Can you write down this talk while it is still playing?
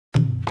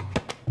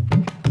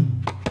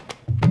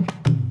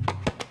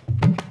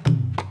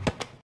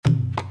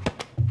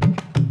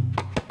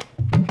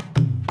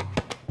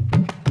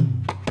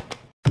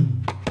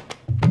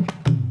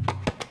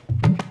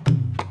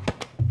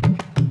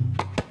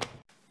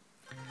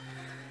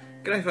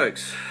G'day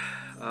folks,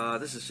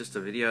 this is just a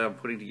video I'm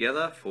putting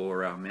together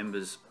for our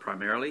members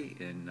primarily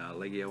in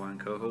Legio and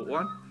Cohort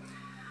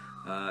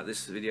 1.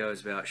 This video is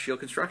about shield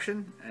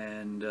construction,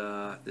 and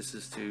this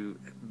is to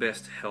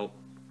best help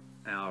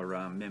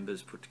our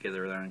members put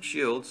together their own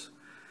shields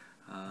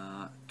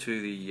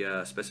to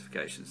the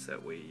specifications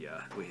that we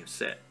have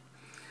set.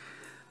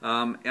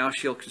 Our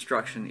shield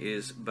construction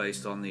is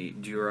based on the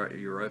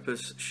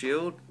Dura-Europos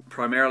shield.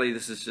 Primarily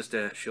this is just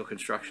a shield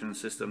construction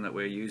system that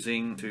we're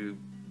using to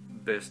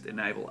best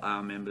enable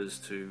our members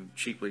to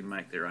cheaply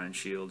make their own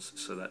shields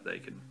so that they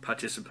can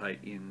participate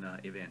in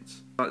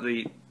events.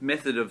 The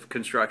method of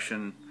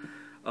construction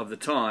of the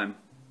time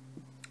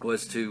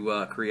was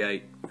to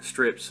create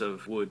strips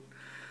of wood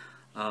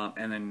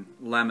and then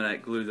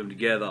laminate, glue them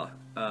together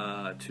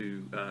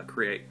to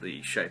create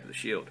the shape of the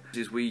shield.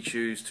 We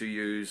choose to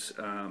use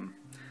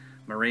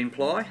marine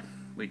ply.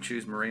 We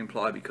choose marine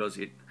ply because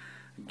it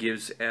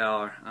gives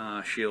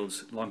our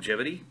shields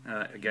longevity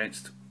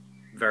against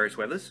various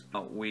weathers.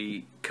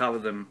 We cover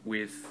them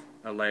with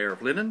a layer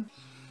of linen.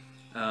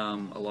 A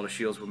lot of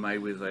shields were made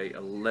with a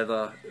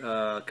leather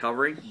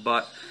covering,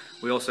 but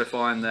we also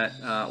find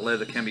that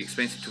leather can be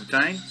expensive to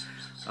obtain.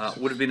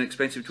 Would have been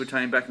expensive to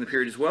attain back in the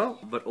period as well,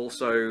 but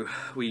also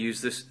we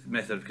use this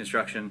method of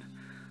construction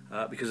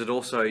because it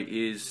also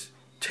is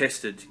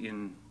tested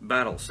in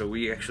battle, so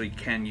we actually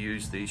can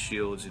use these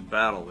shields in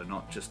battle. They're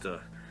not just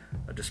a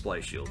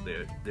display shield,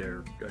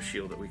 they're a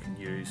shield that we can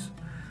use,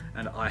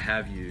 and I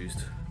have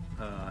used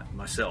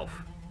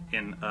myself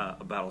in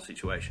a battle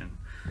situation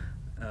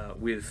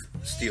with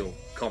steel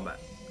combat.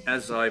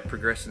 As I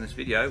progress in this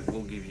video,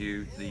 we'll give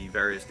you the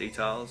various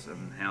details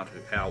and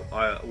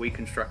how we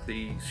construct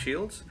these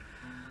shields.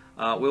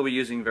 We'll be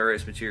using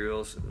various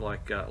materials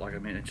like I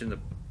mentioned, the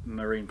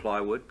marine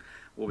plywood.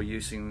 We'll be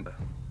using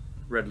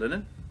red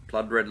linen,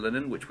 blood red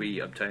linen, which we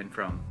obtain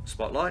from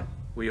Spotlight.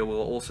 We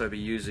will also be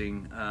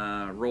using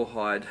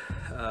rawhide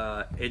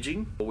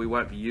edging. We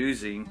won't be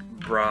using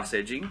brass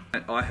edging.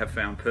 I have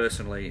found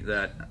personally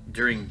that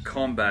during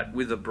combat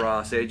with the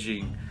brass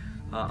edging,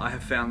 I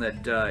have found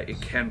that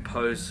it can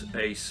pose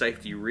a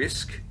safety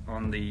risk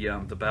on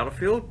the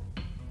battlefield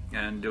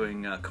and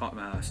doing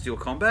steel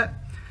combat.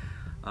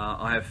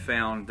 I have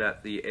found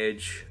that the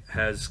edge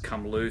has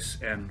come loose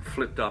and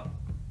flipped up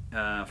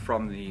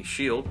from the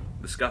shield,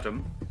 the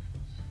Scutum,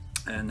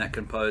 and that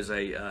can pose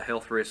a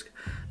health risk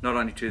not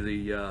only to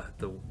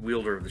the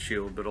wielder of the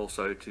shield, but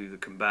also to the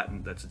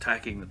combatant that's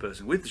attacking the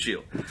person with the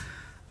shield.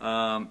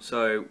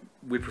 So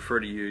we prefer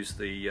to use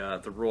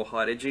the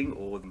rawhide edging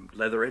or the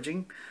leather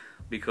edging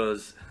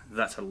because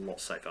that's a lot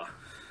safer.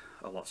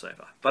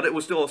 But it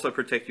will still also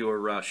protect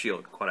your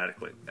shield quite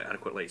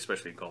adequately,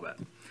 especially in combat.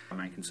 My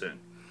main concern.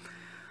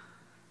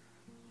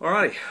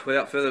 Alrighty,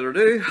 without further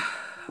ado,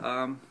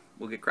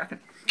 we'll get cracking.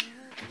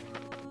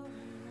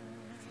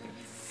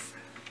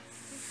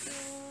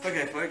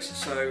 Okay folks,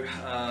 so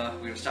we're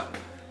going to start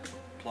with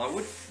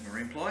plywood,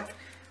 marine ply.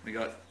 We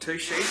got 2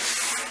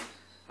 sheets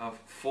of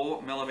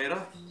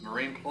 4mm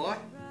marine ply.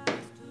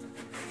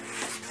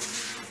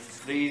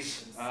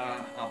 These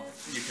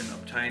you can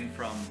obtain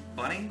from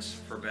Bunnings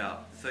for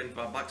about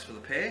 $35 for the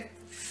pair.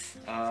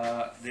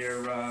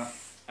 They're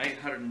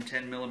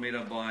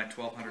 810mm by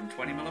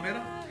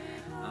 1220mm.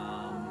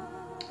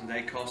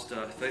 They cost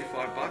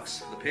 $35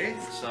 for the pair,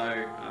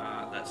 so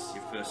that's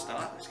your first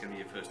start. It's going to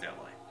be your first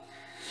outlay.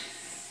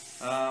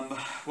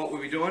 What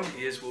we'll be doing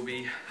is we'll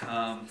be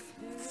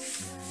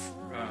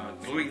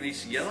gluing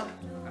these together,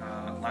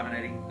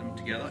 laminating them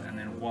together, and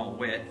then while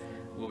wet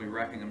we'll be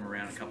wrapping them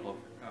around a couple of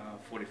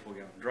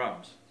 44-gallon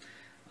drums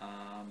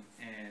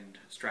and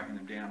strapping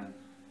them down and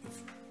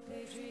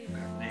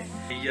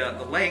there.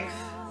 The length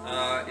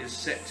is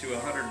set to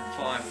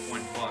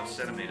 105.5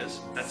 centimeters.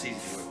 That's easy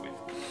to work with.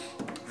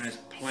 And there's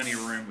plenty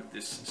of room with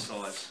this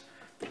size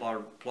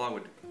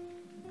plywood.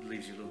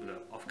 Leaves you a little bit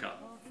of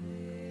off-cut.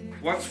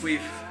 Once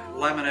we've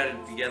laminated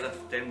it together,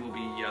 then we'll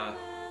be,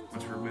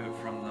 once we remove it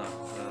from the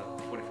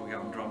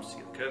 44-gallon drums to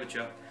get the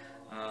curvature,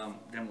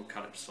 then we'll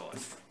cut it to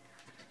size.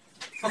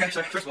 Okay,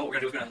 so first of all, what we're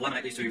going to do is we're going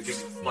to laminate these 2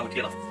 pieces of plywood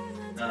together.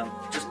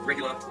 Just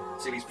regular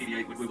series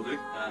PVA wood we will do. You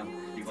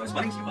can buy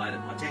Bunnings, you can buy it at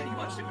 110, you can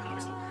buy it just in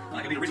Harvester.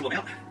 It'll be a reasonable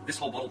amount. This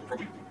whole bottle will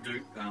probably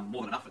do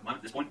more than enough at the moment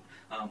at this point.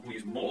 We'll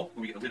use more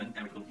when we get the linen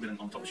and we put the linen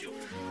on top of the shield.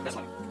 That's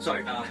fine. So,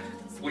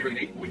 what you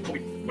really need,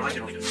 what I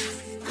generally do,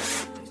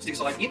 stick a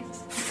side in.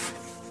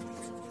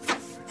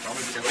 I'll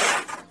move this out.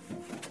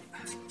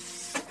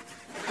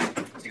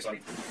 Stick a side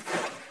in.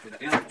 Put that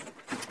down.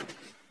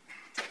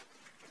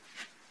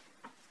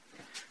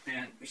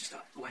 And we just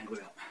start laying glue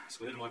out.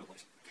 Square it all over the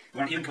place. We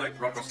want an even coat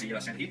right across the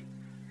centre here.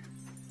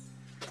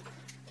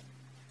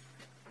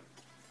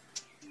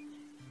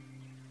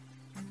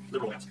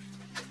 Liberal amounts.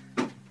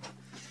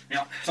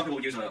 Now, some people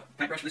will use a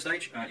paintbrush at this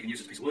stage. You can use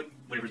this piece of wood,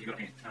 whatever you've got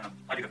at hand.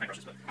 I do have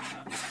paintbrushes, but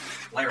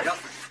just layer it out,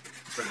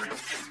 spread it around.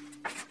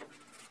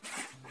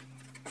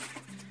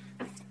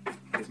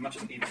 As much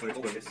as an even coat all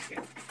over this as you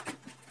can.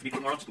 If you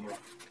put more on, just put more on.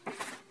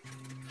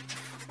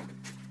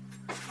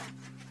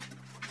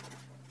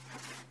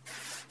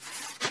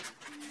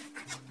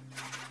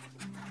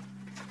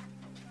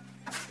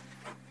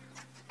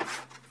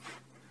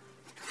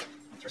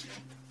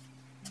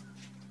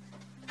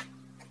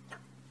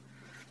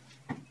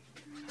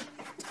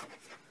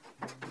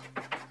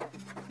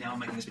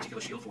 this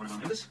particular shield for one of our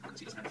members because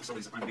he doesn't have the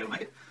facilities at home to be able to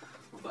make it.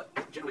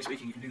 But generally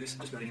speaking, you can do this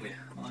just about anywhere.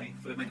 I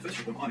made the first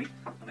shield behind me.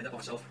 I made that by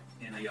myself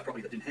in a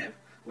property that didn't have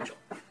workshop.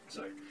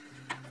 So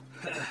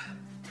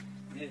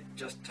it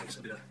just takes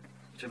a bit of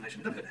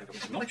determination. It doesn't hurt to have a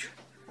bit of knowledge.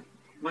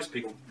 Most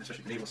people,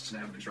 especially medievalists, know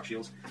how to construct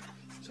shields.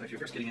 So if you're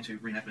first getting into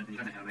reenactment and you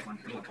don't know how to make one,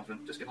 you're not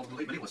confident, just get hold of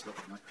the medievalists.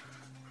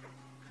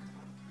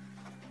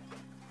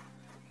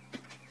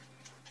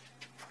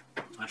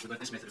 I actually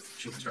learned this method of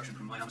shield construction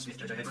from my armoursmith,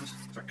 J.J. Abrams.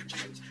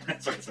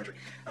 Sorry,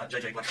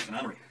 J.J. Blacksmith and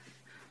Armoury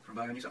from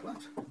Bogo, New South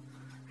Wales.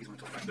 He's the one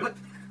who taught me to do it,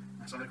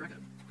 so I had a crack at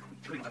it.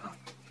 Pretty not that hard.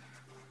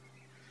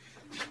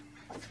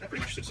 That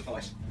pretty much should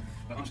suffice,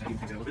 but I'm just going to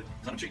things out a little bit,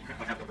 because I'm a cheap crack,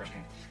 I have got a brush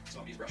hand, so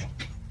I'll use brush.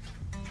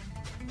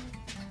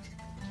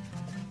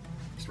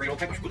 Just read all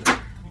paper, good.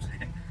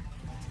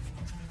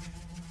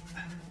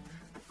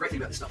 Great thing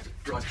about this stuff is it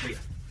dries clear.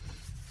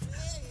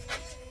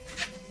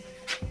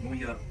 When we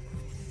get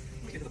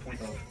to the point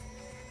of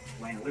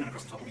laying the linen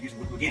across the top, we'll be using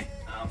wood glue again.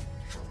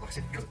 Like I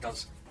said, because it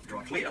does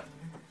dry clear,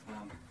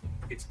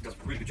 it does a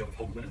really good job of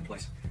holding linen in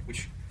place,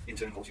 which in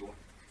turn holds your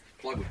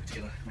plywood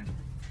together when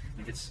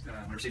it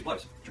receives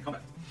blows during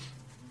combat.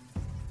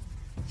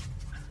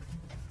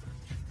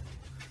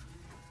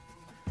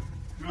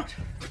 Right,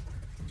 that's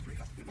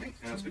pretty good.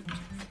 That's good.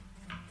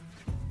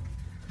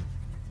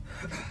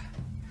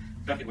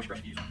 Don't forget which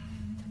brush to use.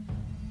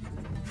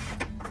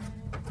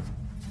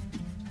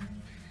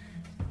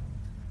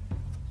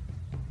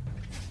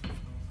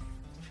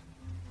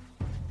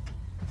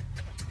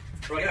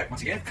 Rightio,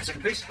 once again,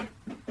 second piece,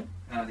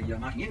 the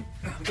marking in.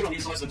 We put it on the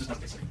inside so it just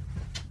doesn't get seen. And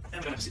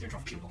we're going to have to sit there and try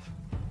and peel it off.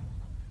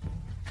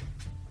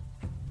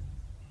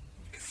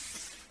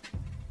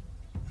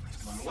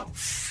 Line it all up.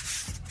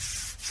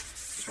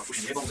 Just try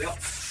pushing the air bubbles out.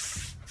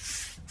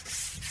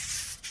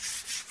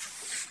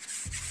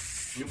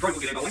 You'll probably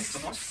will get air bubbling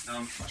sometimes. I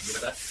should do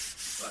about that.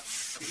 But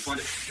if you find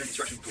it during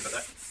construction, we'll talk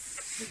about that.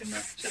 We can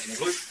set some more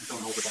glue and fill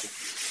in the hole with a bubble.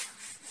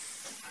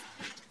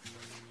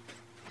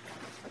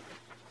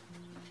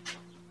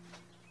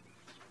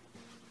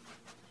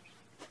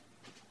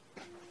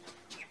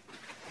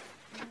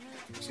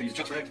 Just going to use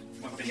a chuck rag,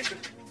 wipe up any extra.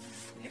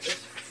 Any excess.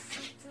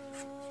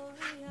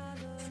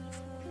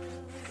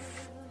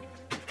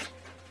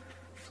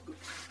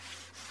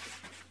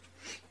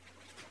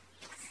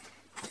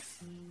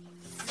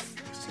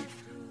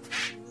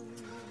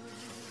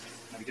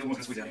 No big deal, I'm not going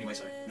to squeeze out anyway,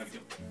 so no big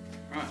deal.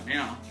 Right,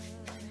 now,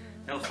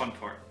 that was the fun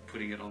part,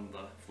 putting it on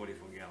the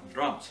 44-gallon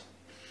drums.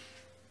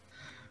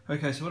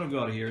 Okay, so what I've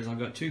got here is I've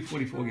got two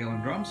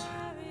 44-gallon drums,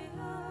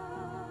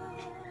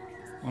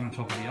 one on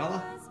top of the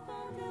other,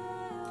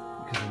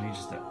 because I need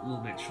just that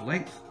little bit extra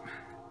length.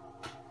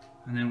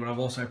 And then what I've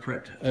also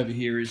prepped over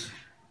here is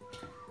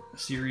a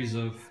series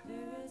of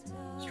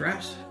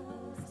straps.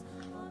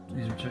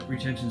 These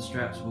retention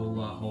straps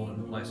will hold it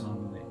in place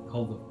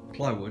hold the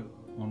plywood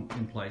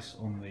in place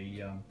on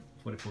the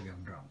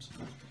 44-gallon drums.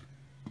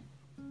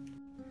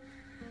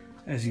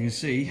 As you can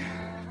see,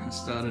 I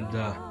started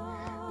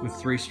with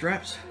 3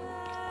 straps.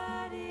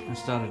 I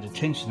started to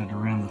tension it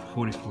around the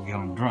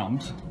 44-gallon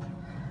drums.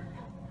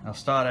 I'll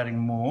start adding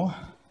more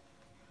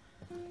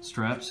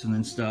straps and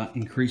then start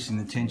increasing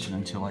the tension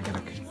until I get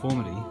a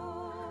conformity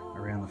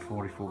around the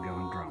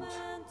 44-gallon drums.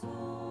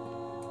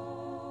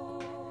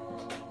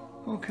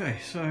 Okay,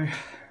 so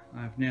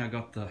I've now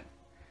got the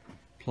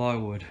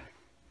plywood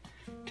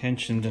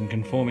tensioned and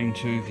conforming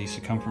to the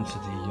circumference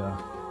of the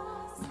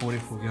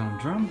 44-gallon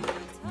drum.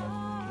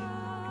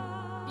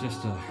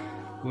 Just a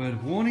word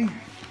of warning,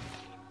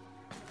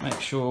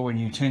 make sure when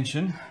you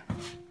tension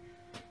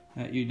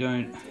that you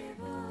don't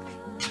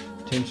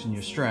tension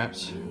your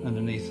straps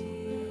underneath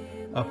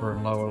upper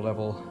and lower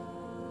level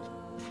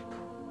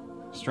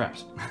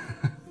straps.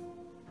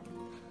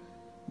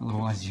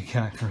 Otherwise you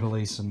can't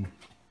release and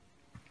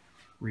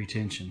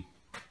retension.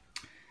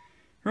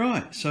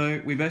 Right,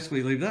 so we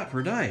basically leave that for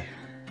a day.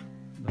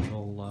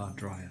 That'll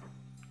dry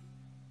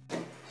out.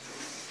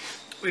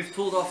 We've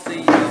pulled off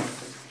the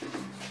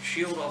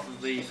shield off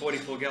of the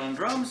 44-gallon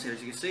drums.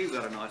 As you can see, we've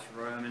got a nice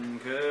Roman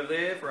curve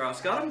there for our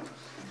Scutum.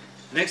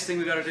 The next thing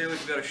we've got to do is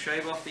we've got to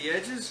shave off the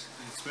edges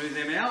and smooth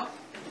them out.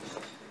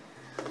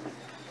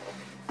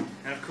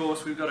 And of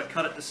course we've got to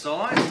cut it to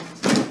size.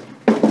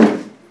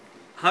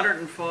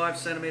 105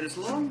 centimeters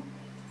long.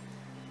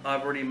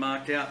 I've already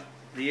marked out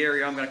the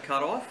area I'm going to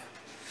cut off.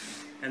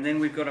 And then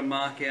we've got to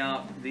mark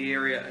out the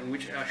area in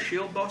which our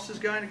shield boss is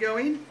going to go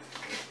in.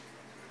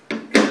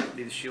 That'll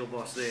be the shield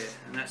boss there.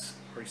 And that's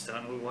pretty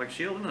starting to look like a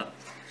shield, isn't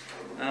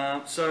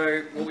it?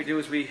 So what we do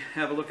is we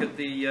have a look at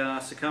the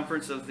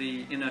circumference of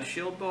the inner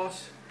shield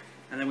boss.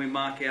 And then we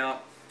mark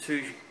out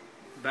 2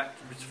 back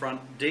to its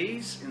front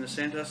D's in the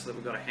centre so that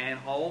we've got a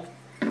hand hold.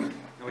 And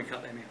we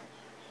cut them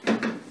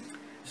out.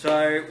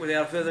 So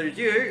without further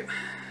ado,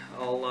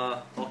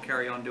 I'll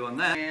carry on doing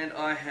that. And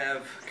I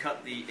have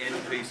cut the end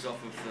piece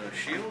off of the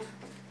shield.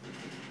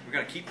 We're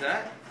going to keep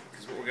that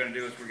because what we're going to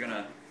do is we're going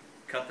to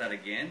cut that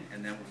again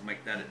and then we'll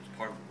make that as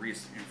part of the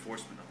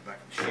reinforcement of the back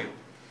of the shield.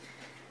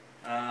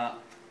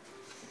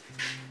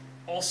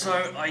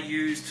 Also I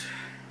used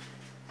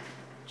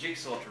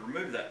jigsaw to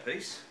remove that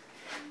piece.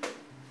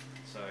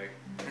 So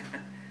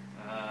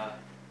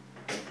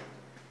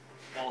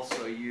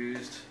also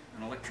used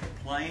an electric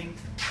plane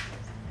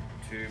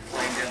to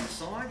plane down the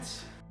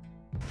sides.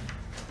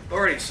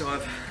 Alrighty, so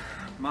I've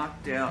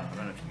marked out, I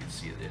don't know if you can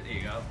see it there, there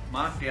you go,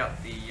 marked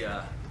out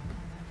the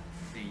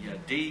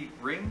D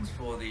rings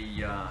for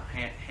the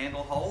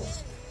handle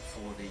holes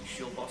for the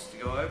shield boss to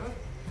go over.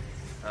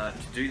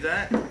 To do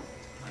that,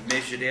 I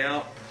measured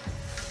out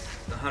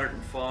the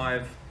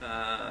 105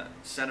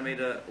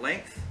 centimeter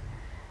length,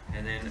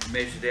 and then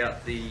measured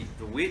out the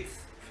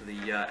width for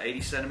the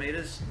 80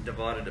 centimeters and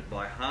divided it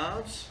by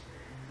halves,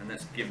 and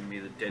that's given me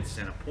the dead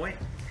center point.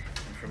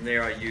 And from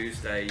there I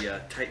used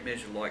a tape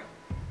measure, like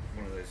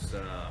one of those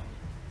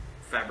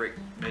fabric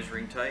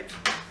measuring tapes,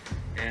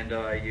 and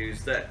I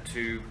used that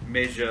to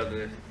measure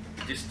the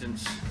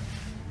distance,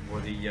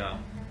 or the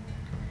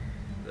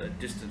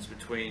distance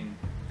between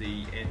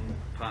the end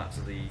parts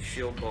of the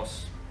shield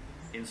boss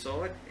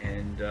inside,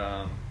 and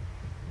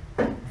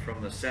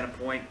from the center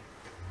point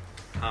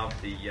half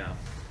the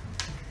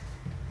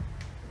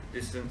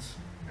distance,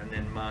 and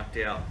then marked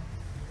out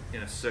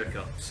in a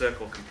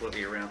circle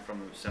completely around from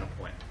the center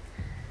point,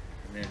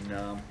 and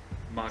then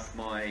marked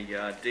my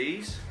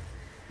D's.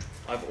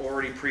 I've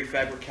already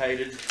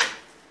prefabricated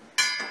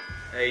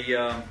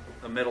a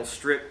metal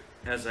strip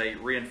as a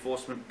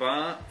reinforcement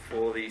bar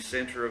for the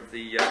center of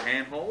the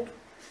handhold,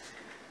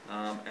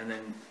 and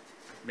then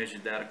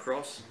measured that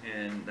across,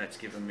 and that's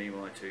given me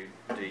my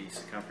 2D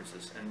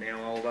circumferences. And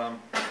now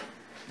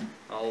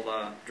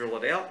I'll drill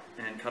it out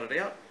and cut it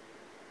out,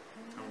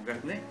 and we'll go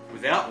from there.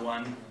 Without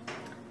one,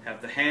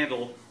 have the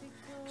handle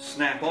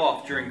snap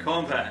off during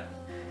combat,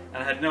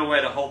 and I had no way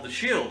to hold the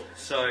shield,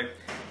 so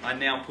I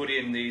now put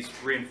in these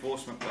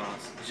reinforcement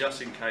bars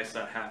just in case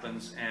that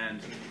happens, and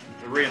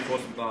the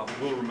reinforcement bar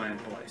will remain in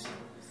place.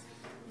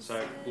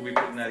 So we'll be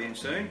putting that in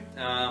soon.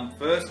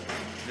 First,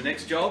 the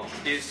next job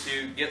is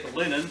to get the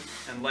linen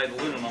and lay the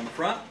linen on the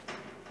front,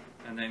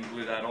 and then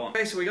glue that on.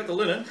 Okay, so we got the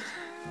linen,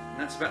 and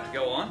that's about to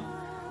go on.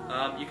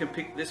 You can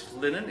pick this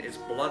linen. It's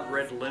blood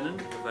red linen,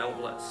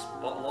 available at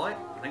Spotlight.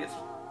 I think it's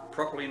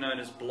properly known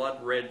as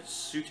blood red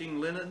suiting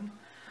linen.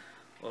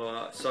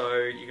 So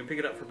you can pick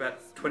it up for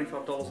about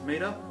 $25 a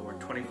meter, or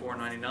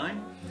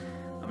 $24.99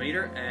 a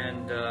meter,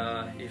 and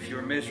if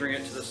you're measuring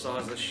it to the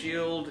size of the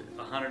shield,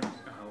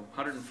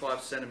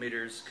 105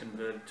 centimeters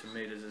converted to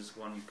meters is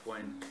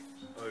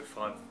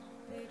 1.05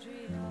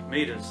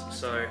 meters.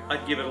 So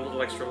I'd give it a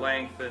little extra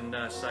length and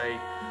say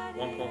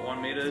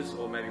 1.1 meters,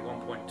 or maybe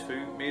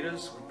 1.2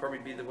 meters would probably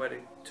be the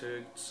way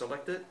to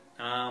select it.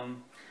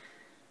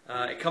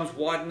 It comes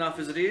wide enough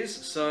as it is,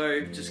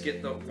 so just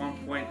get the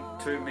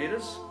 1.2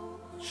 meters.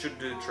 Should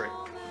do the trick.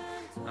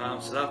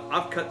 So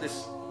I've cut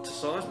this to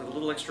size with a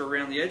little extra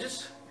around the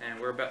edges, and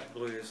we're about to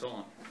glue this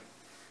on.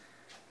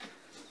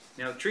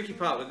 Now the tricky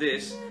part with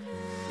this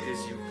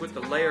is you put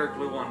the layer of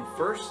glue on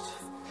first,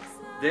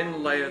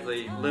 then layer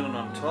the linen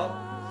on top,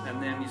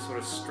 and then you sort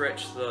of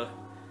stretch the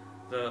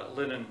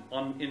linen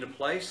on into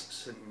place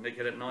so you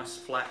get it nice,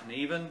 flat and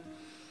even.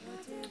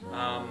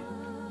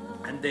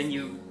 And then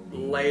you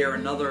layer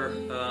another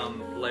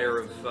layer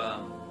of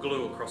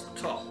glue across the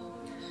top.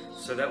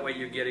 So that way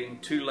you're getting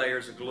 2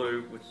 layers of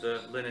glue with the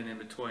linen in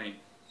between.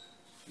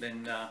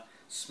 Then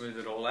smooth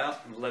it all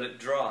out and let it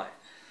dry.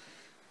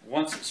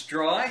 Once it's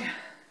dry,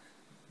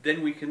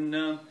 then we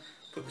can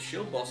put the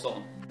shield boss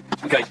on.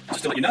 Okay,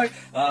 just to let you know,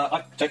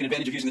 I've taken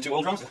advantage of using the 2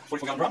 oil drums,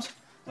 44 gallon drums,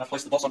 and I've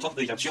placed the boss on top of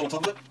the shield on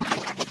top of it.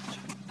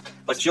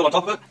 Place the shield on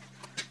top of it,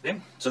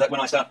 then, so that when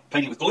I start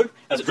painting it with glue,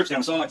 as it drips down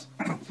the sides,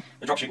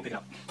 the drop sheet will pick it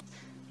up.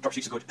 Drop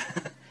sheets are good.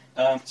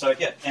 So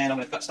yeah, and I'm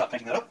going to start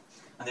painting that up,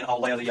 and then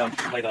I'll lay the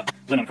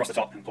linen across the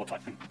top and pull it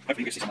tight, and hopefully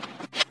you can see something.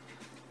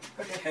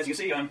 Okay, as you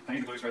can see, I'm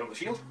painting the glue straight onto the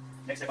shield.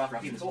 Next step after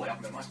I've even this all out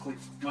and got a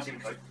nice even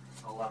coat,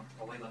 I'll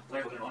lay the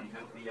layer of linen on. You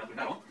can put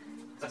the hat on.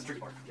 That's the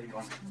tricky part, getting it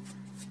on.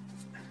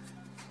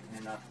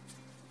 And then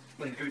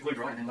letting the glue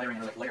dry, and then layering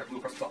another layer of glue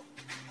across the top.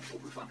 That's all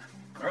good fun.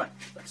 Alright,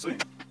 back soon.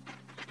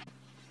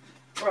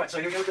 Alright, so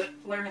here we go with the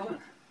layering of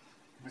linen.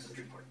 This is the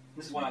tricky part.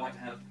 This is why I like to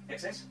have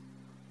excess,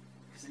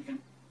 because then you can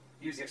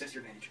use the excess to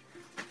your advantage.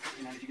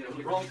 And if you get it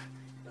really wrong, it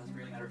doesn't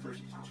really matter at first,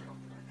 you just go straight off.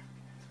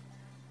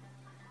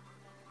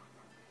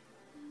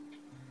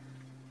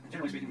 And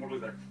generally speaking, more glue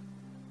the better.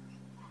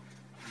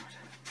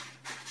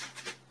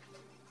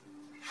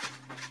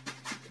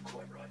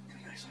 Quite right.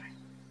 Okay, sorry.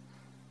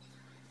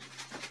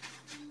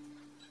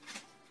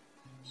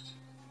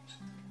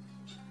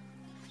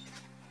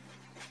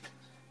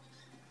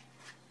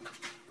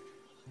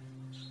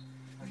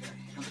 Okay,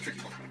 here comes the tricky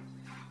part.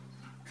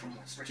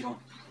 Stretch it on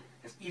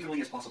as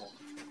evenly as possible.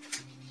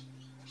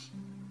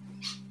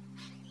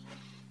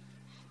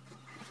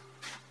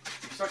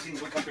 If you start seeing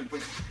the wood come through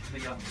between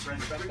the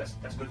strands of fabric,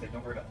 that's a good thing,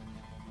 don't worry about it.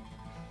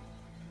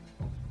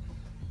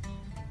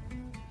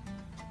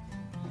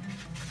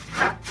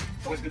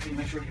 It's always a good thing to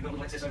make sure you get a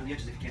little excess over the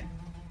edges if you can.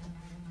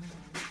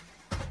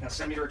 Now, a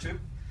centimeter or 2,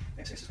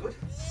 excess is good.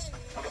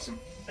 I've got some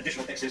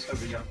additional excess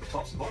over the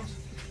tops and bottoms.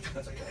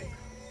 That's okay.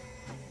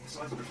 The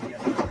sides will be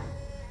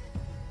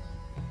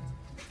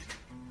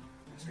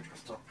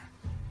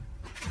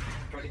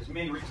to get as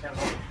many wrinkles out as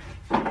possible.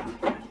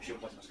 And shield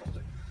placement stuff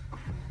too.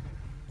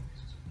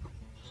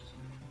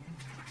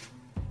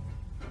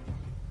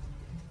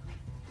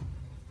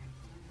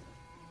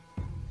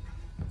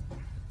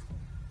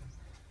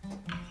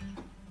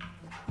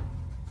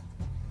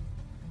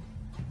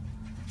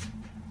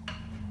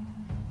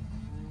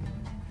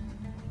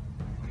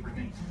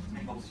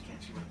 Many bubbles as you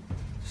can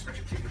to stretch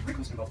it to get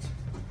wrinkles and bubbles.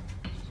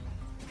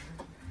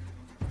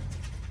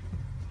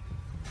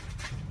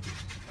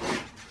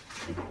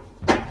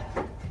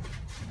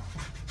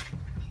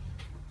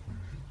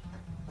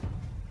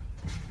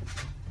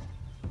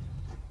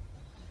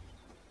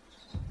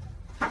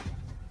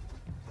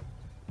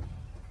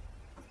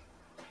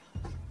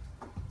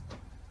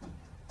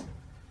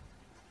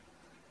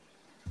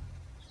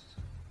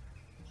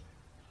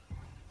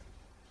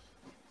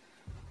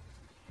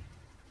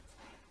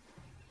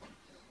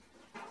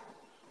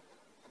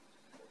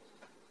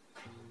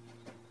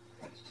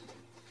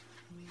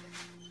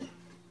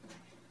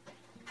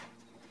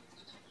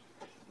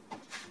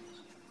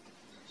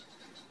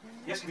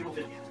 Yes, can be a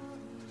little finicky.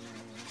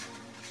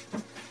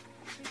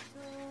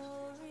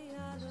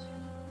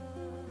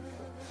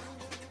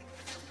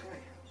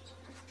 Okay.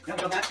 Now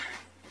we've done that,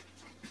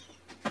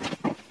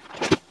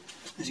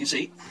 as you can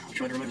see, I'm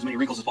trying to remove as many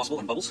wrinkles as possible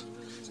and bubbles.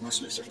 It's a nice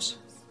smooth surface.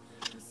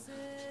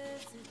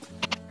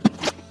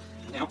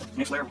 Now,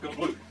 next layer we've got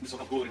glue. This will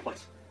help glue it in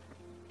place.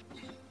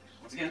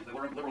 Once again,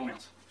 liberal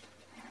amounts.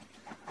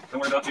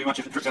 Don't worry about too much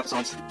if it drips out the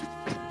sides.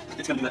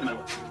 It's going to do that no matter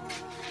what.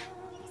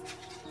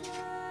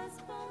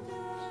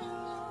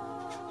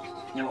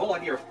 Now, the whole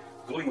idea of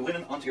gluing the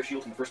linen onto your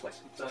shield in the first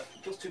place, it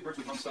kills two birds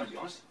with one stone, to be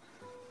honest.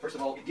 First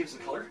of all, it gives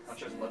the colour. I've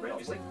chosen blood red,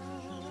 obviously,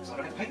 so I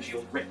don't have to paint the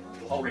shield red.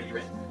 It'll already be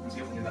red. And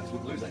the other thing about this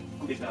wood glue is that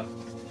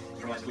it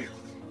dries clear,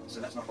 so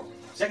that's not a problem.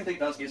 Second thing it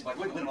does is by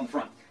gluing the linen on the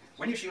front,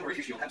 when your shield or if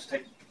your shield happens to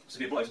take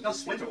severe blows, it does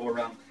splinter or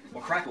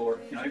crack or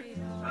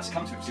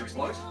succumb to serious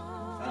blows.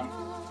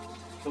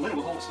 The linen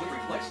will hold the splinter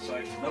in place,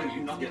 so not only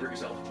you not get hurt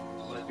yourself,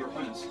 but your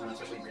opponents,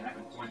 especially in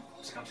reenactment, won't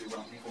succumb to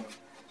any form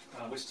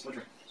of whisk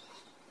splintering.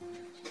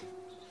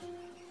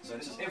 So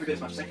this is every bit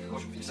as much safety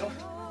precaution for yourself,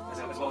 as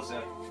well as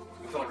your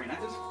fellow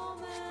reenactors,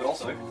 but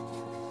also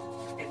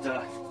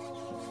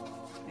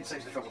it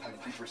saves the trouble of having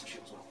to paint the rest of the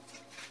shield as well.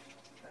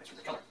 That is with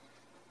the colour.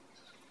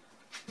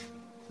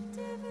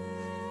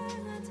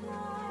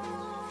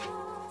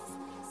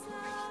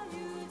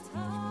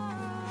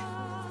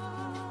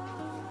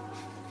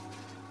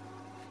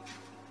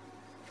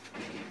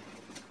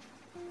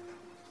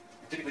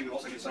 Typically we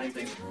also do the same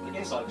thing on the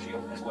inside of the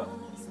shield as well.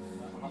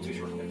 I'm not too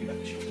sure if I'm going to do that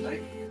with the shield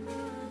today.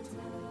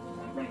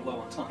 I'm running low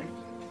on time,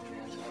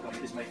 and I've got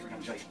this made for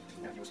another Jake,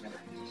 our newest member.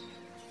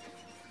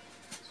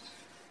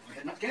 We're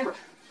heading up to Canberra.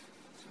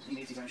 He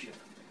needs his own shield.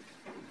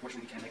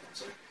 Unfortunately he can't make one,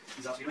 so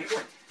he's asked me to make it for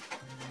him.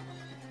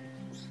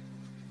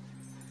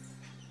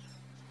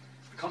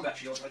 For combat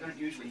shields, I don't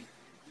usually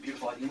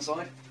beautify the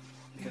inside,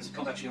 because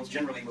combat shields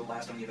generally will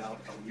last only about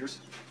a couple of years,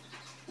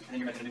 and then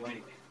you're making a new one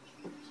anyway.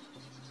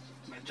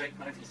 Jake,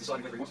 I don't think he's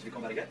decided whether he wants to do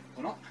combat yet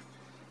or not,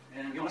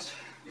 and to be honest,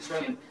 the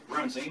Australian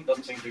Roman scene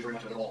doesn't seem to do very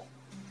much of it at all.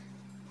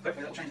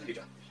 Hopefully that will change in the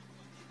future.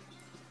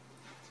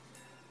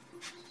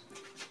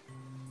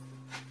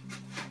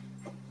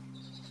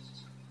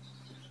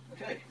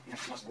 Okay, yeah,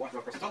 nice and white right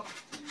across the top.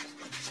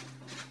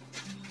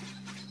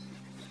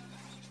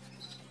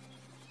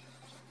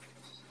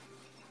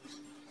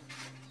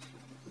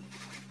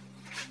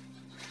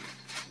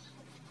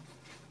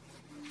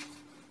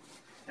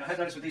 Now I have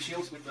noticed with these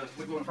shields with the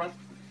wood glue on the front,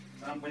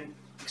 when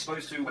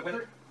exposed to wet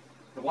weather,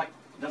 the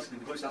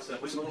glue starts to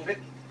loosen a little bit,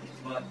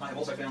 but I have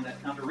also found that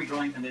after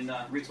redrying and then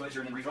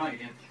re-exposure and then redrying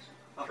again,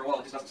 after a while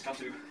it just doesn't succumb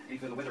to any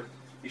further weather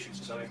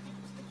issues, so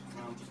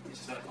it's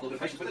just a little bit of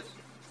patience with it.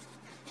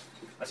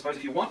 I suppose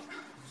if you want,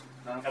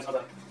 as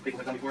other people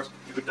have done before us,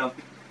 you could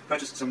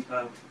purchase some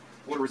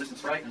water resistant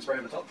spray and spray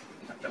over the top.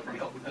 That would probably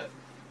help, wouldn't it?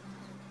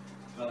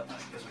 But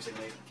as we said,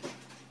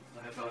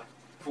 I have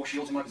 4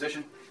 shields in my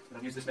possession that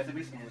I've used this method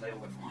with, and they all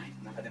work fine,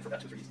 and I've had them for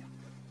about 2 or 3 years now.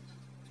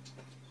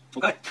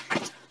 Okay,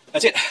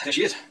 that's it. There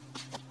she is.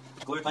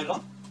 Glue painted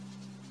on.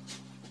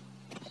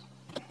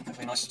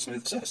 Hopefully a nice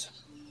smooth surface.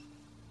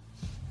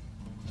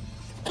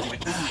 Anyway,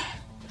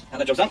 now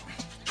that job's done,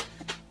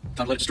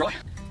 time to let it dry.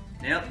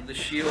 Now that the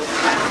shield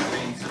has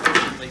been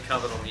sufficiently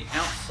covered on the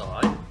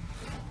outside,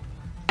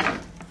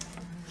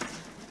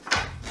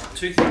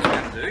 2 things we're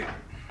going to do.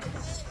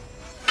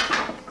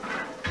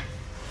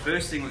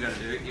 First thing we're going to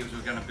do is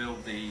we're going to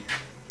build the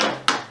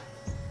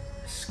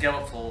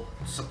skeletal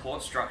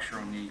support structure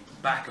on the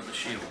back of the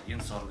shield, the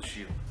inside of the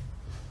shield.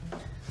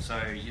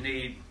 So you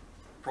need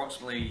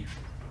approximately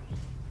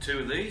 2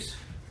 of these,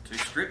 2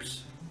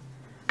 strips.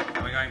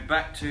 And we're going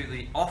back to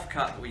the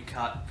offcut that we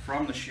cut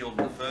from the shield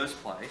in the first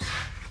place.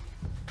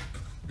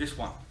 This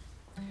one.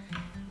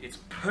 It's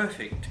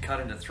perfect to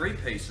cut into 3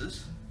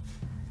 pieces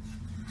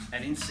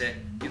and inset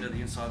into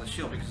the inside of the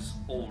shield because it's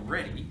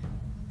already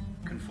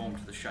conformed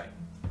to the shape.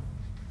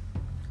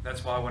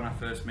 That's why when I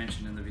first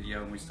mentioned in the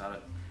video when we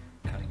started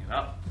cutting it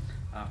up,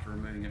 after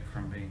removing it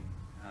from being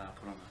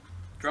put on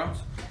drums,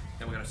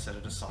 then we're going to set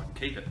it aside and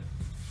keep it.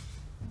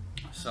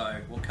 So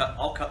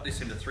I'll cut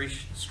this into 3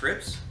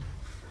 strips,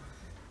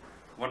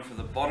 one for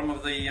the bottom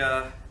of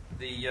the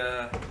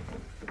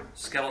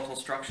skeletal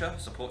structure,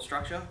 support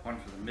structure, one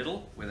for the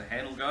middle where the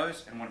handle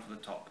goes, and one for the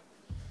top.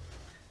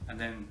 And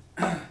then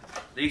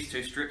these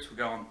 2 strips will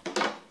go on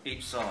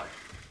each side.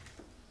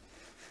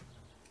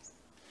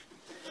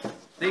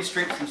 These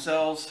strips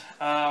themselves,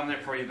 they're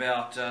probably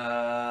about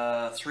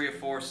 3 or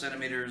 4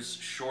 centimeters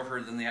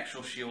shorter than the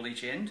actual shield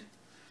each end.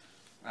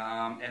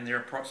 And they're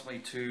approximately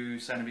 2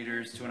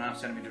 centimeters, 2.5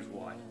 centimeters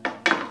wide.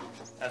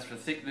 As for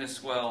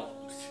thickness, well,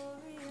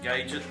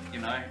 gauge it, you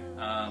know.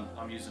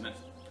 I'm using it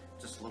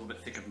just a little bit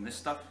thicker than this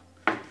stuff.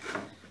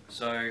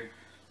 So,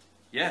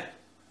 yeah.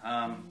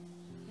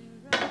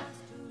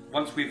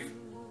 Once we've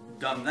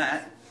done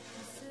that,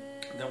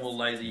 then we'll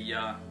lay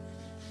the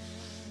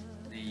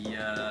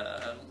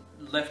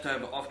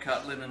leftover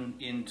off-cut linen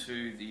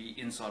into the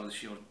inside of the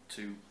shield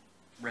to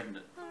redden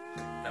it.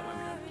 That way we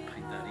don't have to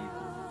paint that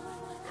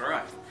either.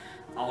 Alright,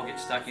 I'll get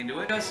stuck into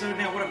it. So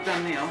now what I've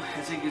done now,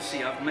 as you can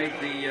see, I've made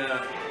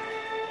the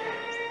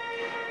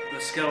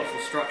skeletal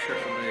structure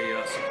for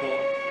the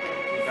support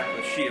for the back of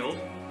the shield,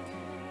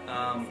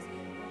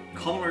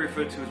 commonly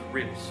referred to as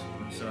ribs.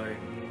 So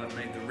I've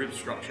made the rib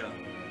structure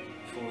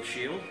for the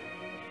shield.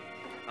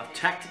 I've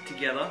tacked it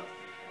together.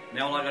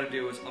 Now all I've got to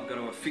do is I've got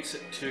to affix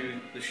it to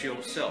the shield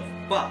itself.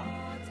 But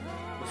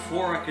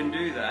before I can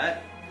do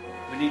that,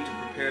 we need to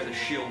prepare the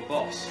shield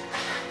boss.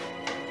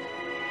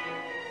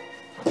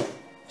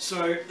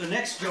 So the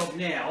next job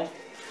now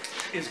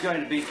is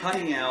going to be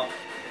cutting out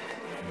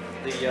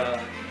the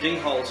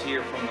D-holes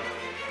here from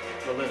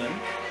the linen.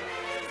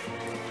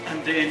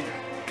 And then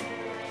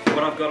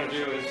what I've got to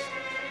do is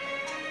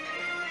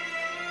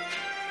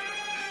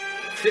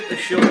fit the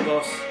shield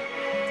boss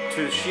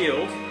to the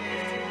shield,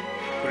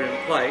 put it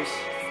in place,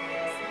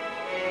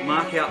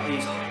 mark out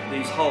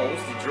these holes,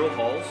 the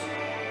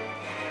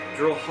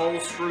drill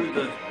holes through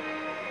the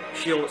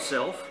shield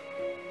itself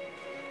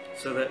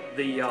so that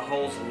the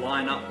holes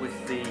line up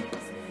with the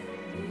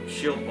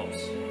shield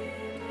boss.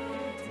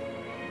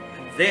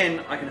 And then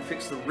I can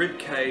affix the rib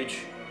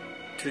cage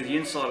to the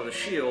inside of the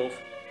shield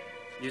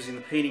using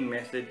the peening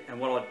method, and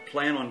what I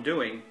plan on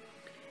doing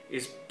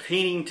is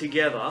peening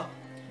together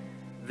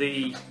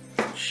the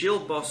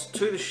shield boss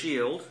to the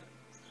shield,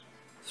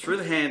 through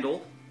the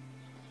handle,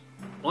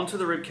 onto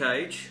the rib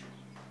cage,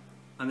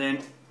 and then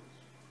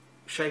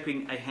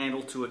shaping a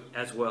handle to it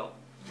as well.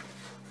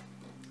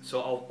 So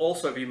I'll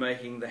also be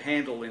making the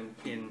handle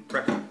in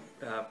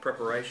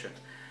preparation.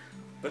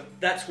 But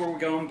that's where we're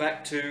going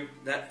back to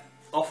that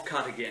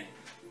off-cut again.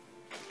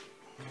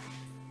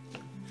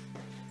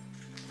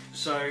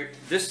 So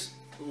this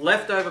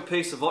leftover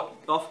piece of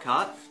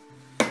off-cut,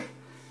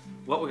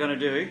 what we're going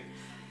to do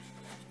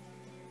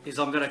is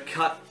I'm going to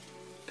cut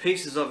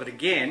pieces of it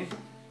again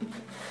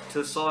to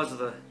the size of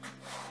the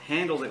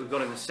handle that we've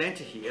got in the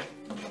center here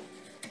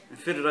and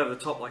fit it over the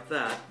top like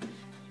that,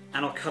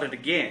 and I'll cut it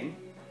again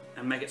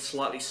and make it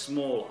slightly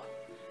smaller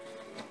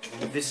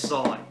this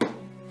side.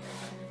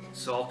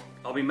 So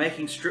I'll be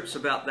making strips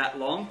about that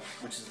long,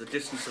 which is the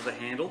distance of the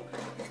handle,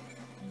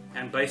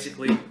 and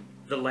basically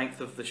the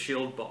length of the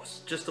shield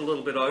boss. Just a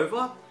little bit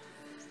over,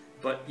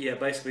 but yeah,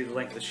 basically the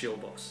length of the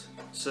shield boss.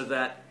 So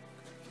that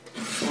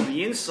on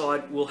the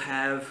inside we'll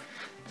have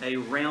a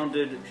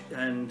rounded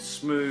and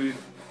smooth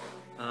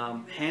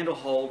handle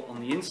hold on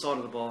the inside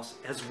of the boss,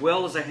 as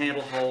well as a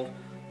handle hold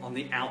on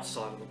the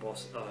outside of the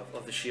boss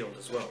of the shield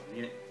as well,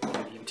 the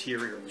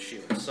interior of the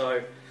shield.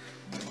 So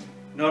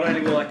not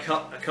only will I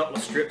cut a couple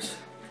of strips,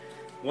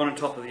 one on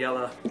top of the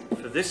other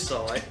for this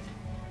side,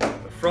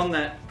 but from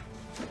that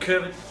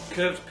curved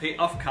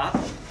off-cut,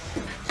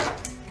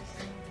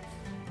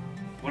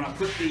 when I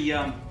put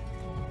the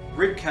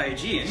rib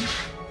cage in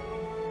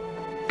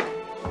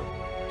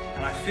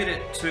and I fit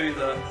it to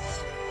the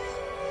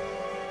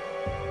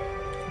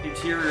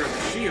interior of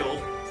the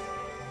shield,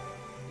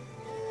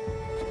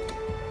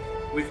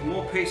 with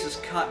more pieces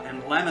cut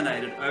and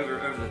laminated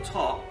over the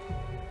top,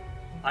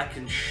 I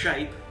can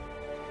shape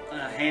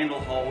a handle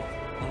hold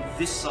on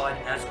this side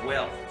as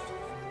well.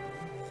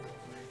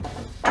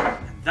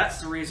 And that's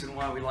the reason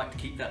why we like to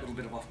keep that little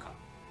bit of off-cut.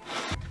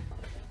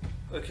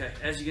 Okay,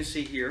 as you can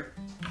see here,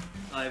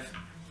 I've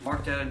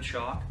marked out in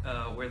chalk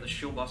where the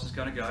shield boss is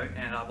going to go,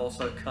 and I've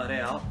also cut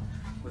out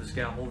with a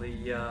scalpel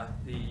the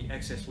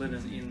excess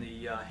linen in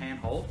the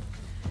handhold.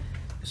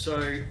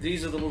 So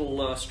these are the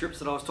little strips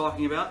that I was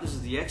talking about. This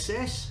is the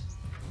excess.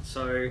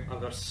 So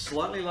I've got a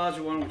slightly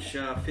larger one which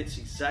fits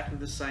exactly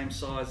the same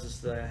size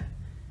as the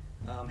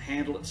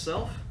handle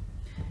itself,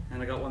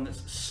 and I got one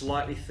that's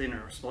slightly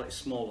thinner, slightly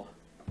smaller.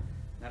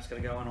 That's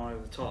going to go on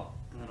over the top,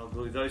 and then I'll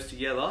glue those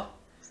together,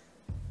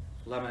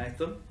 laminate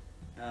them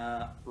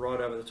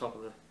right over the top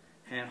of the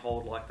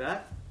handhold like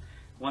that.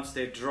 Once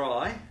they're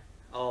dry,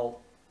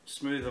 I'll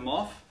smooth them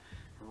off,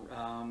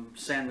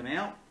 sand them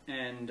out,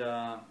 and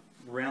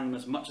round them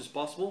as much as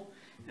possible,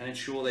 and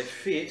ensure they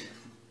fit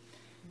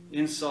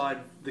inside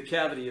the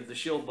cavity of the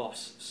shield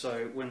boss.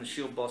 So when the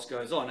shield boss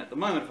goes on, at the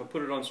moment if I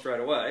put it on straight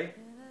away,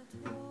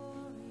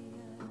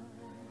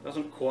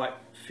 Doesn't quite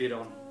fit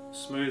on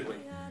smoothly.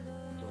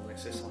 A little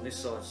excess on this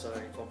side, so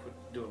if I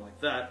do it like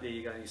that, there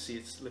you go, you see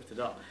it's lifted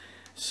up.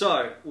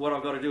 So what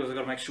I've got to do is I've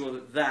got to make sure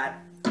that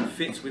that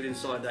fits with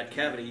inside that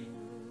cavity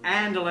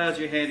and allows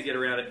your hand to get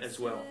around it as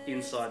well,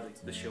 inside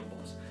the shield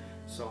boss.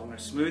 So I'm going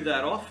to smooth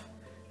that off,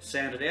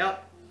 sand it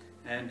out,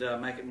 and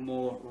make it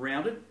more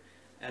rounded.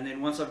 And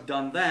then once I've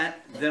done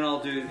that, then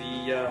I'll do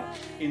the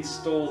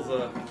install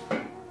the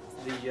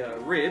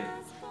rib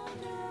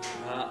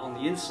on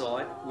the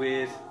inside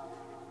with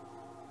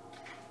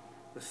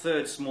the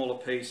third smaller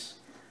piece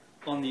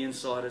on the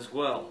inside as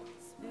well,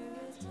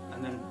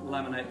 and then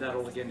laminate that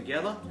all again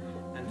together.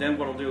 And then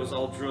what I'll do is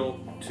I'll drill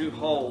 2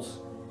 holes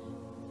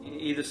in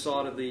either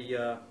side of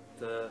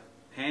the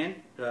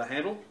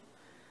handle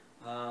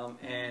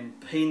and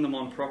peen them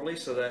on properly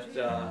so that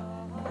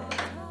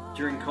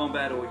during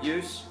combat or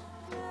use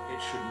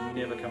it should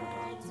never come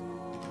apart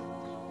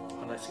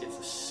unless it gets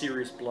a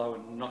serious blow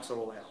and knocks it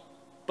all out.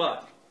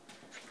 But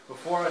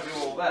before I do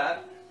all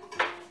that,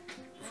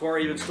 before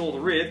I even install the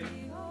rib,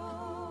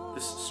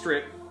 this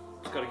strip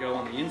has got to go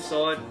on the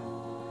inside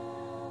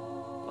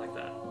like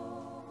that.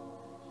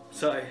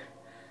 So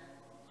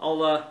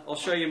I'll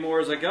show you more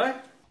as I go.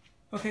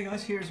 Okay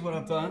guys, here's what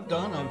I've done.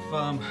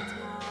 I've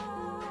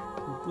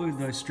glued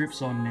those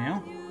strips on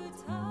now,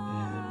 and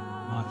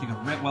I think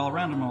I'll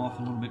round them off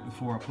a little bit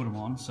before I put them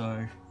on,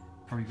 so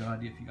probably a good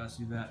idea if you guys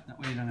do that. That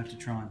way you don't have to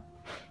try and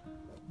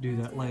do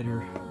that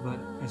later. But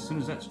as soon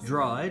as that's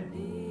dried,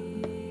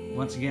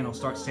 once again I'll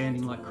start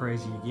sanding like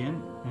crazy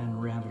again and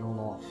round it all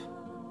off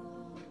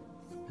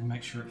and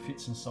make sure it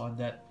fits inside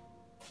that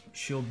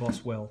shield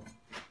boss well.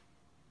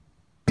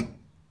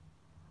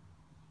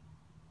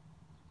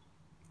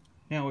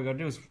 Now all we got to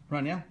do is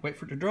right now wait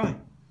for it to dry.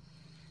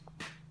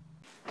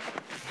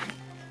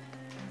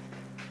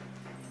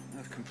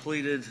 I've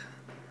completed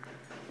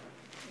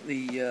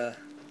the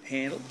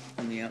handle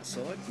on the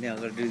outside. Now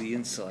I've got to do the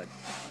inside.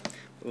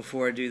 But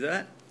before I do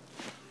that,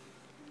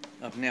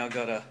 I've now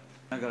got to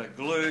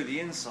glue the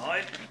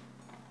inside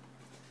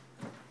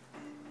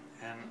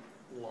and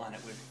line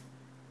it with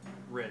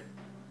red.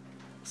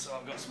 So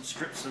I've got some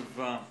strips of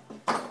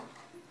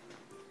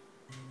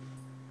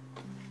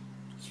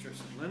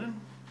linen.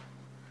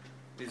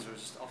 These are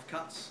just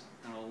offcuts,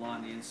 and I'll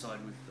line the inside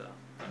with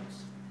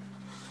those.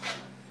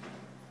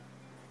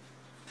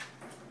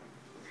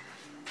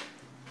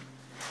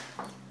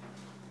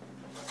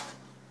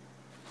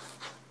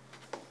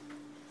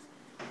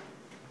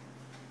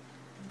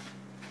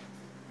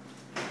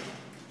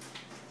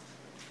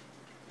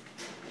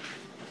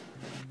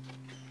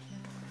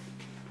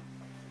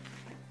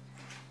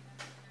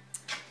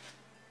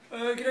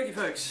 Okie dokie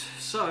folks,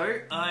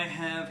 so I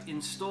have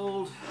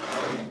installed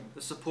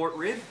the support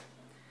rib,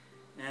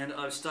 and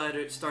I've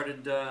started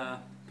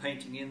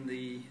painting in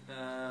the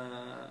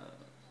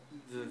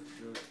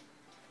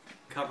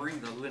covering,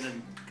 the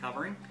linen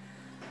covering.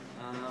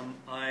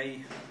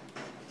 I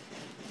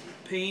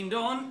peened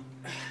on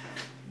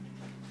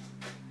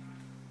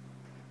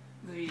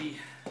the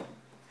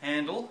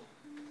handle,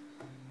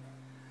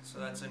 so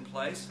that's in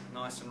place,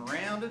 nice and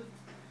rounded,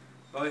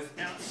 both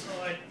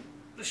outside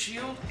the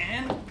shield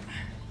and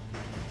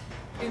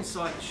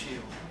inside the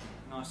shield,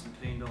 nice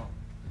and peened on.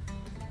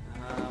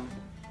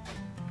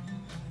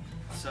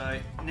 So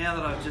now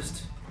that I've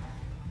just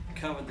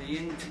covered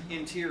the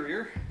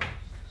interior,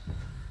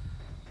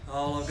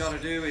 all I've got to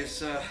do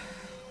is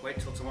wait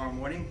till tomorrow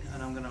morning,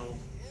 and I'm going to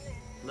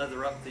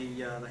leather up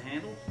the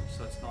handle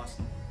so it's nice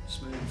and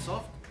smooth and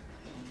soft,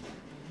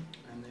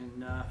 and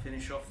then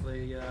finish off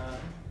the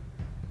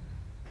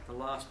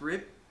last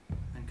rib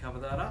and cover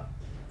that up,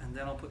 and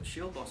then I'll put the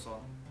shield boss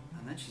on,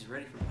 and then she's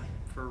ready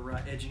for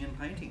edging and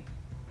painting.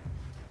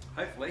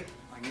 Hopefully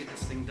I can get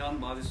this thing done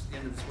by the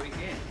end of this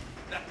weekend.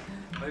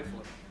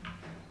 Hopefully.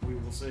 We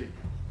will see.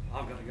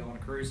 I've got to go on a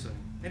cruise soon.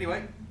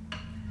 Anyway,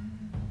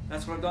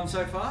 that's what I've done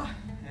so far,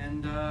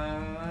 and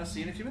see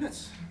you in a few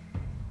minutes.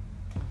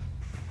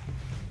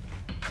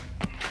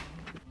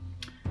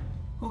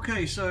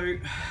 Okay, so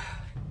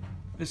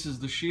this is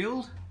the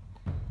shield.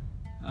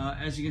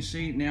 As you can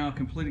see, now I've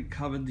completely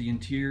covered the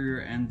interior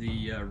and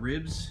the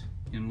ribs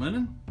in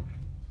linen.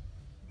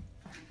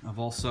 I've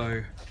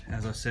also,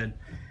 as I said,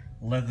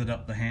 leathered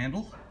up the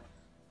handle.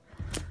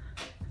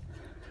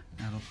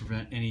 That'll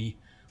prevent any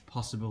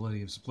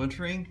possibility of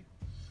splintering.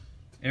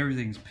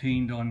 Everything's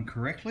peened on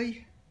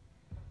correctly.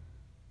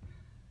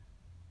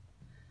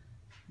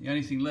 The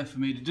only thing left for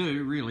me to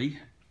do, really,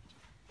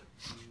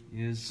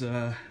 is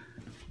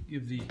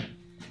give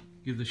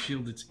the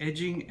shield its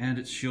edging and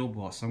its shield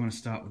boss. I'm going to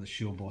start with the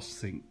shield boss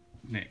thing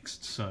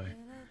next. So,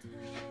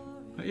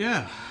 but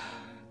yeah,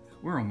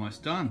 we're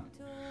almost done.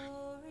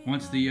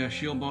 Once the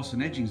shield boss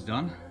and edging's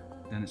done,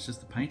 then it's just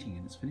the painting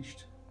and it's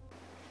finished.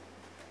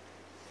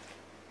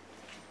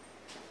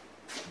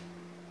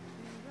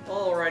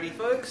 Alrighty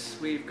folks,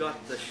 we've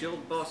got the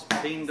shield boss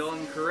peened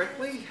on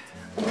correctly.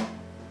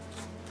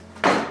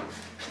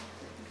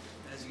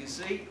 As you can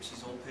see,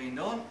 she's all peened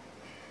on.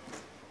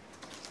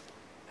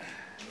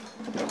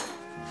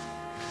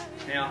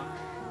 Now,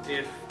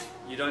 if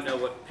you don't know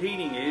what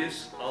peening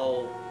is,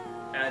 I'll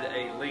add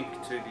a link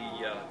to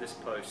the this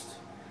post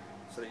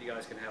so that you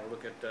guys can have a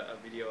look at a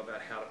video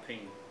about how to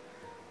peen.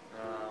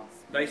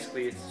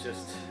 Basically, it's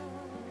just,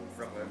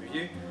 rough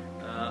overview,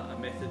 a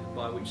method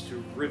by which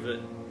to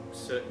rivet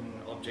certain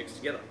objects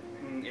together.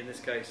 In this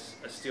case,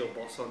 a steel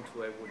boss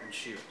onto a wooden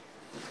shield.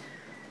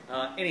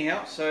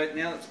 Anyhow, so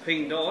now it's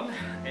peened on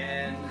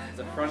and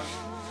the front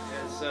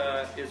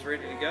is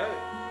ready to go.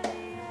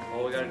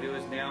 All we got to do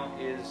is now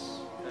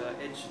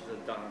edge the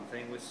darn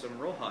thing with some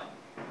rawhide.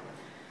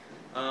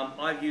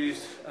 I've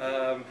used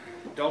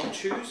dog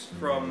chews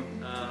from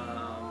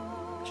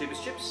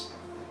Cheapest Chips.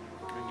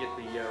 You can get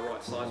the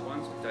right size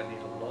ones, we don't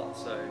need a lot,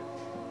 so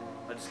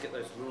I just get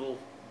those little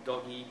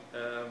doggy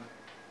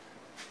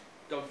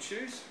dog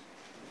chews.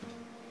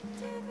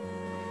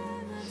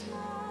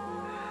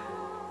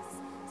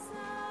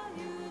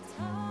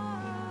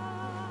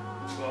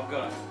 So I've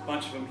got a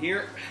bunch of them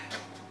here.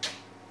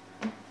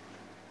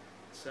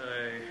 So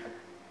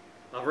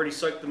I've already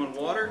soaked them in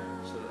water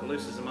so that it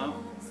loosens them up.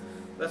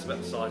 That's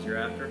about the size you're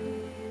after.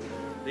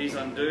 These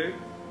undo.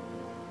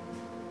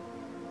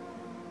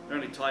 They're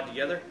only tied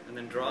together and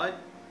then dried.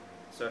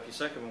 So if you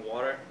soak them in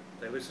water,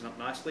 they loosen up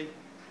nicely.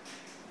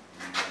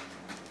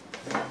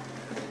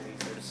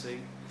 Easier to see.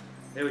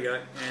 There we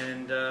go.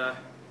 And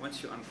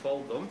once you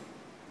unfold them,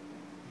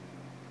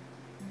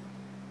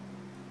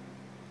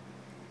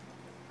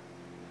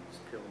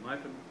 just peel them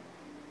open.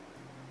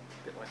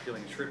 A bit like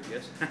peeling a shrimp, I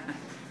guess.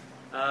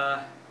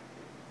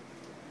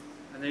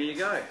 And there you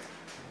go.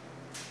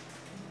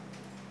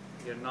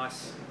 You get a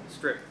nice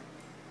strip.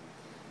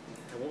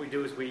 And what we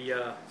do is we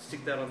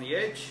stick that on the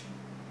edge.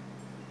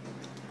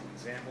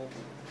 Example.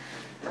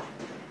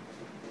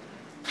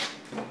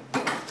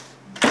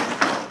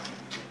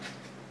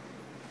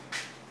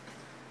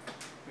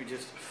 We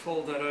just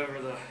fold that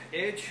over the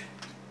edge.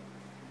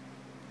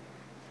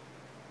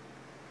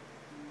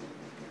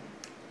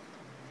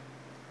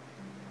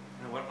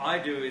 And what I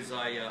do is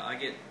I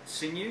get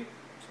sinew.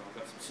 So I've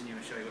got some sinew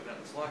to show you what that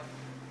looks like.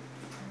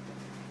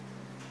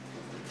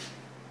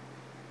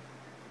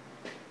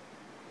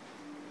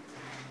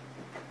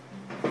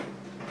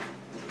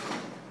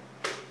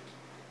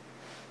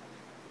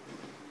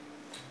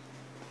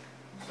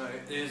 So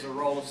there's a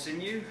roll of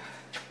sinew.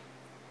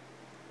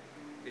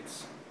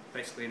 It's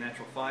basically a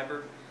natural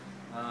fiber,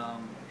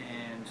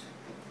 and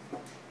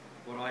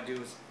what I do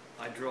is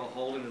I drill a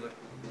hole into the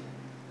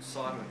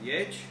side of the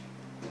edge,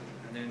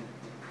 and then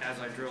as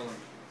I drill and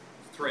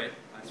thread,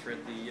 I thread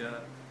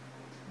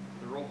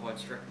the rawhide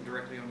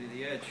directly onto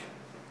the edge.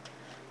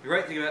 The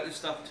great thing about this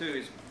stuff too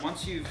is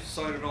once you've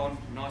sewed it on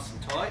nice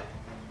and tight,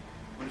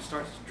 when it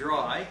starts to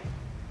dry,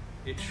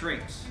 it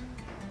shrinks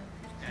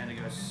and it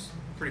goes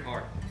pretty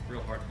hard,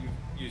 real hard. You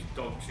use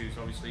dog chews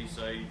obviously,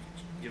 so you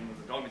give them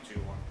the dog to chew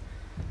on.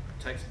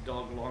 It takes a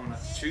dog long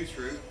enough to chew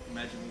through.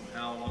 Imagine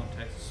how long it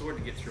takes a sword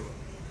to get through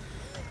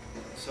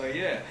it. So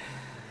yeah,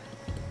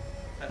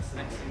 that's the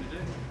next thing to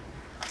do.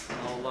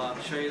 I'll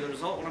show you the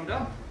result when I'm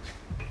done.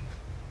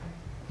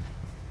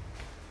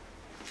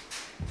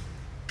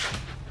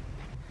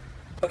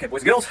 Okay,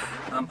 boys and girls,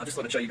 I just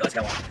thought I'd show you guys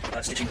how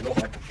I'm stitching the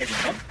rawhide edging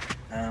on.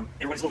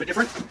 Everybody's a little bit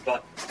different,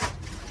 but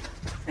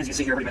as you can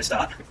see here, everybody may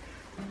start.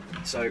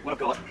 So what I've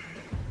got,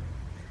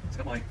 it's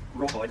got my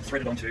rawhide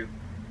threaded onto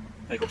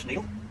a Cohors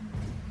needle,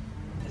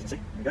 as you can see,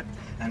 there we go.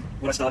 And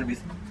what I started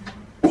with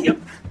here, as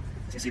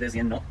you can see there's the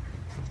end knot.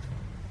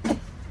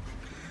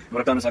 What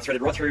I've done is I've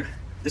threaded right through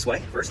this way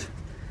first,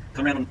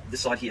 come around on this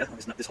side here,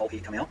 this hole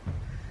here come out,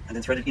 and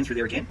then threaded in through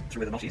there again,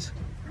 through where the knot is,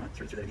 right,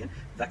 threaded through there again,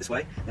 back this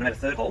way, then I made a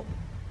third hole,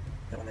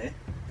 that one there,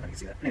 I don't know if you can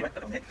see that, anyway,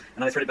 that one there,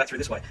 and I threaded back through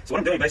this way. So what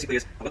I'm doing basically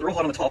is, I've got the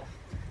rawhide on the top,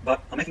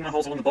 but I'm making my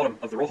holes along the bottom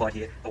of the rawhide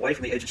here, away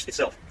from the edge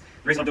itself.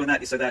 The reason I'm doing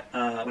that is so that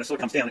when it sort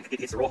of comes down, it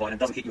hits the rawhide and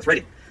doesn't hit your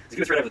threading. If you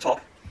do a thread over the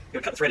top,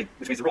 you'll cut the threading,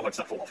 which means the rawhide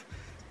doesn't fall off.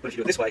 But if you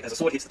do it this way, as the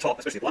sword hits the top,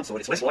 especially a blunt sword,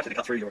 it's less likely to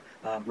cut through your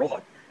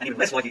rawhide, and even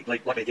less likely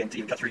again to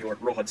even cut through your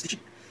rawhide stitching,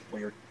 or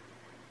your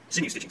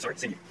sinew stitching, sorry,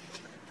 sinew.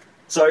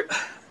 So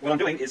what I'm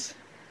doing is,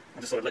 I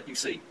just sort of let you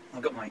see,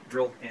 I've got my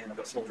drill, and I've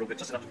got a small drill bit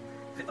just enough to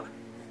fit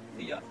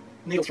the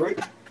needle through,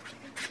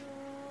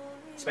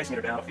 spacing it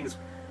about a finger's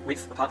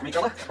width apart from each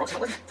other,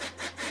 approximately.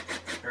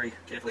 Very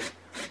carefully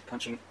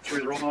punching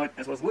through the rawhide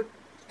as well as the wood.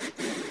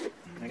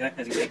 There you go,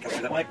 as you see, cut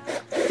through that way.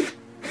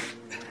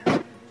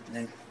 And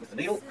then with the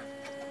needle.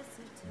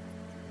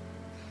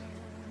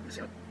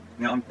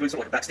 Now I'm doing sort of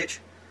like a back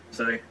stitch,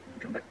 so I'm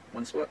coming back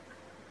one spot.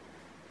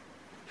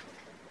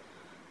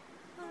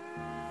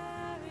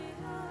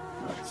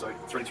 Right, so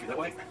threading through that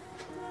way.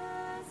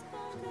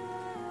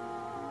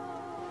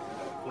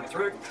 Pulling it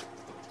through.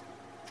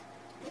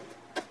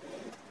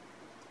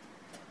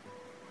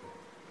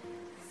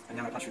 And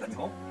now I punch through that new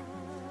hole.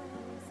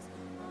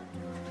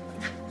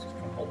 Just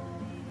one hole.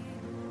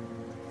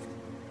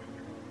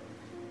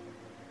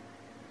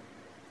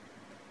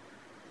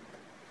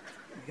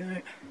 There we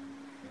go.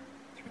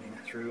 Threading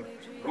through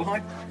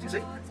rawhide, as you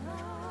see.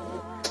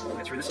 Pulling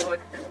it through this side.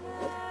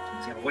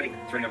 See, I'm avoiding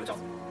threading over the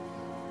top.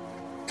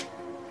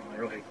 And my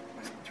rawhide,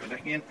 thread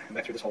back again, and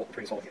back through this hole, the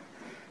previous hole again.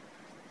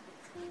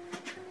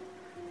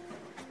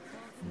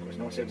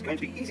 No one said it's going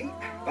to be easy,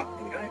 but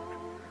here we go.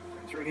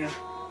 Through here.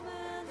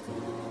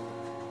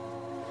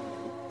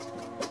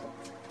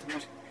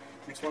 Right,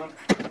 next one. Now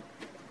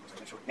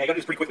you've got to do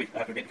this pretty quickly, I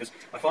have to admit, because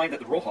I find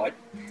that the rawhide,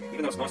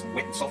 even though it's nice and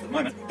wet and soft at the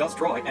moment, it does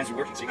dry as you're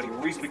working, so you've got to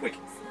be reasonably quick. So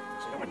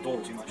you don't want to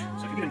dawdle too much.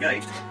 So if you get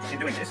engaged in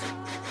doing this,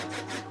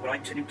 what I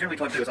generally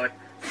try to do is I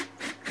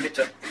commit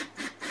to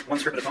one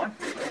strip at a time.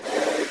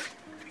 There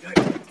we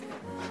go.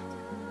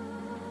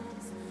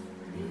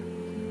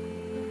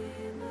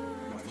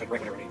 Right, take a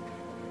break whenever I need.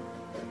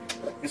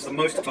 This is the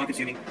most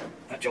time-consuming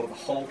job of the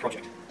whole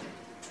project.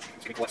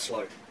 It's been quite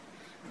slow.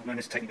 I've known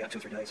this taking about 2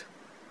 or 3 days.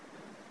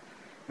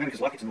 Mainly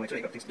because life gets in the way too,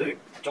 you've got things to do,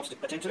 jobs to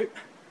attend to.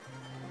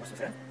 What's this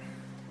here?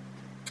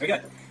 There we go.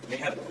 There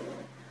you have it.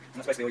 And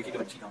that's basically all you keep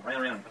doing. So you go round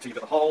and round until you've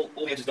got all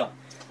the edges done.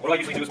 What I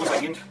usually do is once I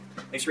end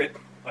a strip,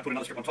 I put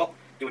another strip on top,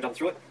 do a double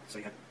through it, so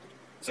you have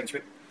the second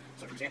strip.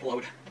 So for example, I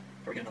would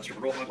probably get another strip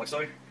of rawhide like so.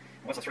 And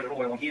once I thread it all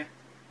the way along here,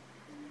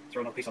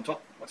 throw another piece on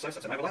top, like so, so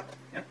it's an overlap.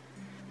 Yeah.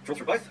 Drill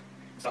through both,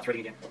 and start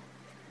threading again.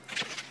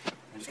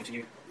 And just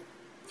continue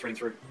threading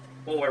through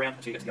all the way around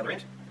until you get to the other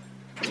end.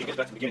 Until you get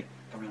back to the beginning.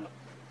 Come around up.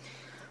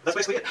 That's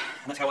basically it.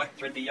 And that's how I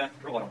thread the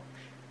rawhide on.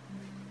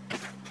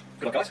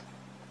 Good luck, guys.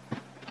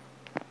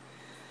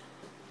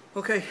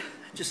 Okay,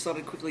 just thought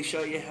I'd quickly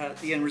show you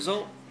the end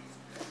result.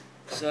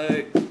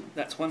 So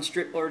that's one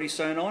strip already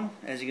sewn on.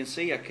 As you can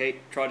see, I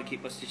try to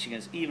keep my stitching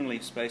as evenly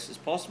spaced as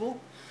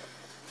possible.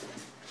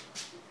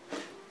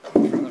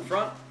 From the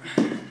front,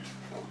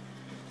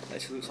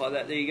 basically looks like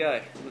that. There you go.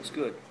 It looks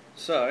good.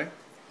 So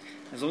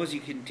as long as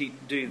you can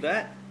do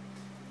that,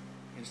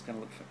 you're just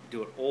going to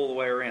do it all the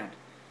way around.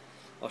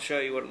 I'll show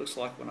you what it looks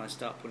like when I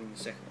start putting the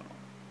second one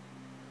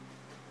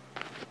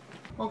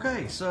on.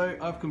 Okay, so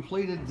I've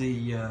completed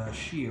the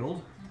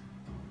shield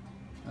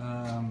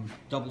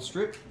double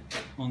strip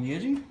on the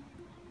edging.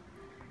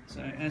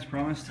 So as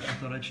promised, I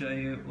thought I'd show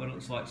you what it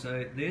looks like.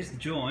 So there's the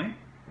join.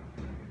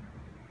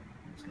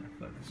 I'm just going to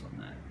focus on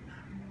that.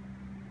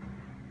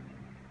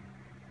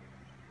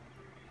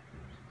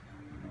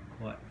 Not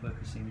quite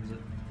focusing, is it?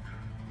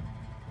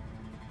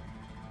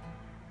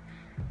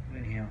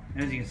 Anyhow,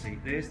 as you can see,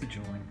 there's the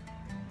join.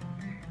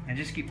 And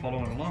just keep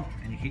following along,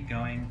 and you keep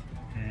going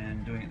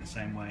and doing it the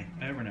same way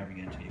over and over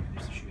again until you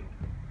finish the shield.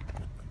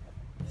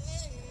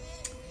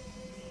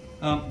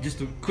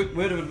 Just a quick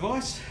word of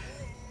advice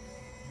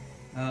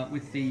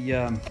with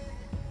the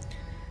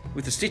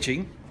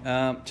stitching.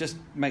 Just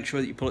make sure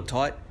that you pull it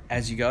tight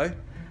as you go.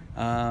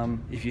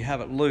 If you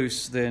have it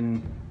loose,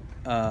 then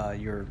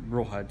your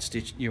rawhide's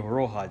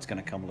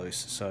going to come loose.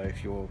 So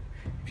if you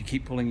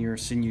keep pulling your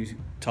sinew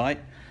tight,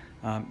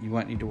 you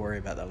won't need to worry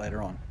about that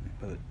later on.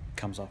 But it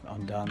comes off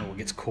undone or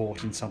gets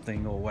caught in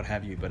something or what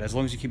have you. But as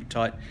long as you keep it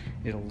tight,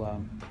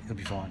 it'll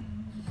be fine.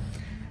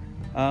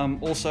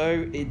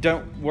 Also,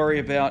 don't worry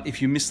about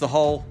if you miss the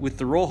hole with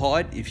the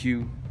rawhide. If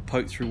you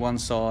poke through one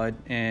side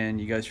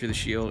and you go through the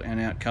shield and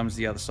out comes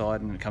the other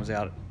side and it comes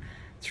out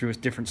through a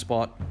different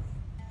spot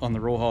on the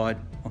rawhide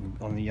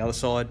on the other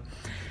side,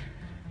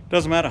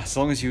 doesn't matter as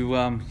long as you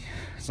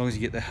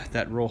get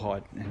that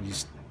rawhide and you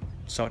just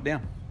sew it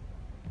down.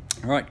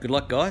 All right, good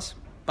luck, guys.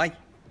 Bye.